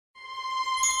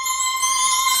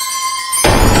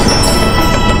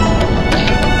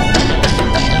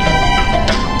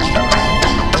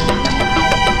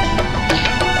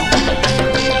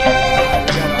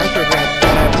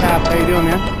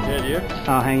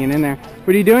while, hanging in there.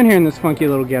 What are you doing here in this funky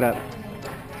little getup?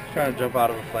 Trying to jump out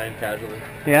of a plane casually.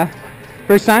 Yeah?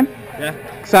 First time? Yeah.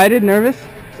 Excited? Nervous?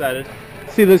 Excited.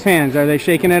 See those hands, are they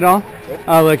shaking at all? Nope.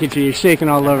 Oh, look at you, you're shaking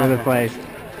all over the place.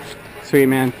 Sweet,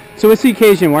 man. So what's the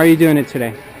occasion? Why are you doing it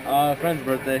today? A friend's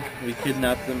birthday. We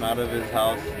kidnapped him out of his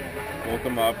house, woke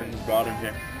him up, and brought him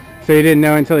here. So you didn't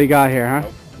know until he got here, huh?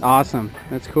 Nope. Awesome.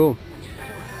 That's cool.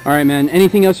 All right, man.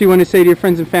 Anything else you want to say to your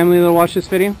friends and family that'll watch this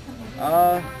video?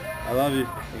 I love you,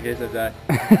 in case I die.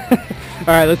 All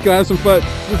right, let's go have some fun.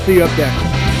 We'll see you up there.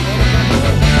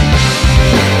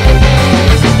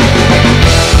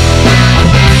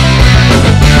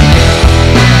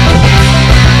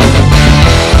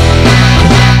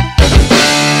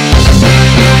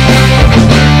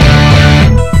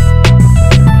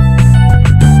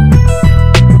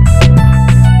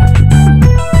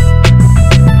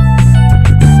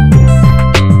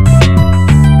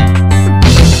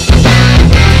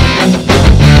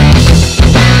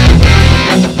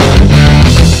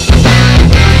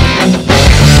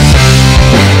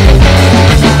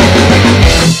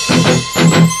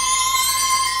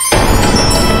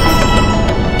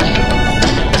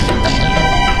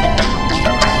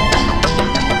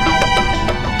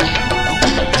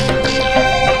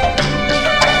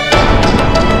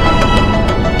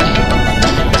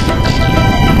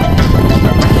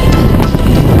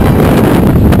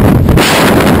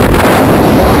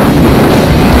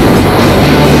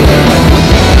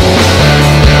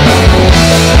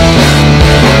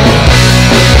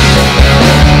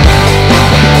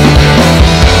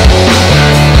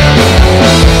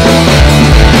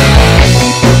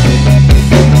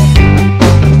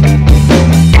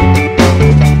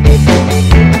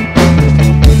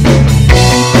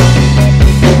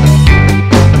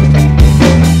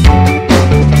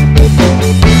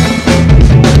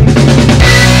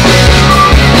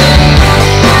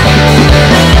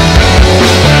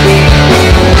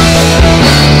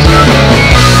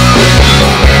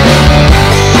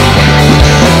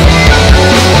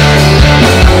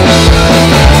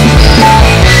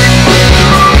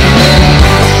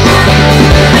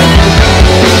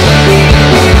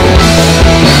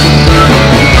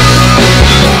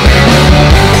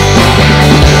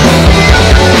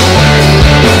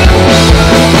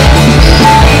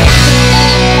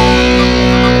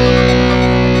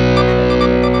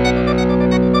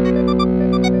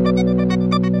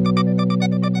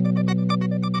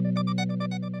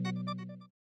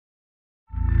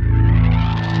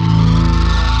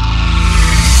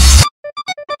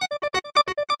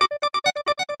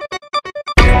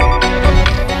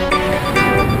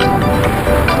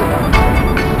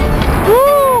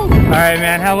 Alright,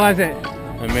 man, how was it?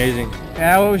 Amazing.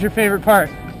 Yeah, what was your favorite part?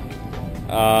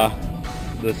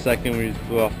 The second we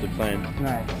flew off the plane.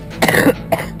 Nice.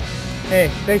 Hey,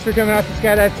 thanks for coming out to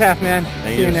Skydive Taft, man. Thank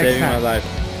See you you for next saving time. my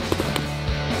life.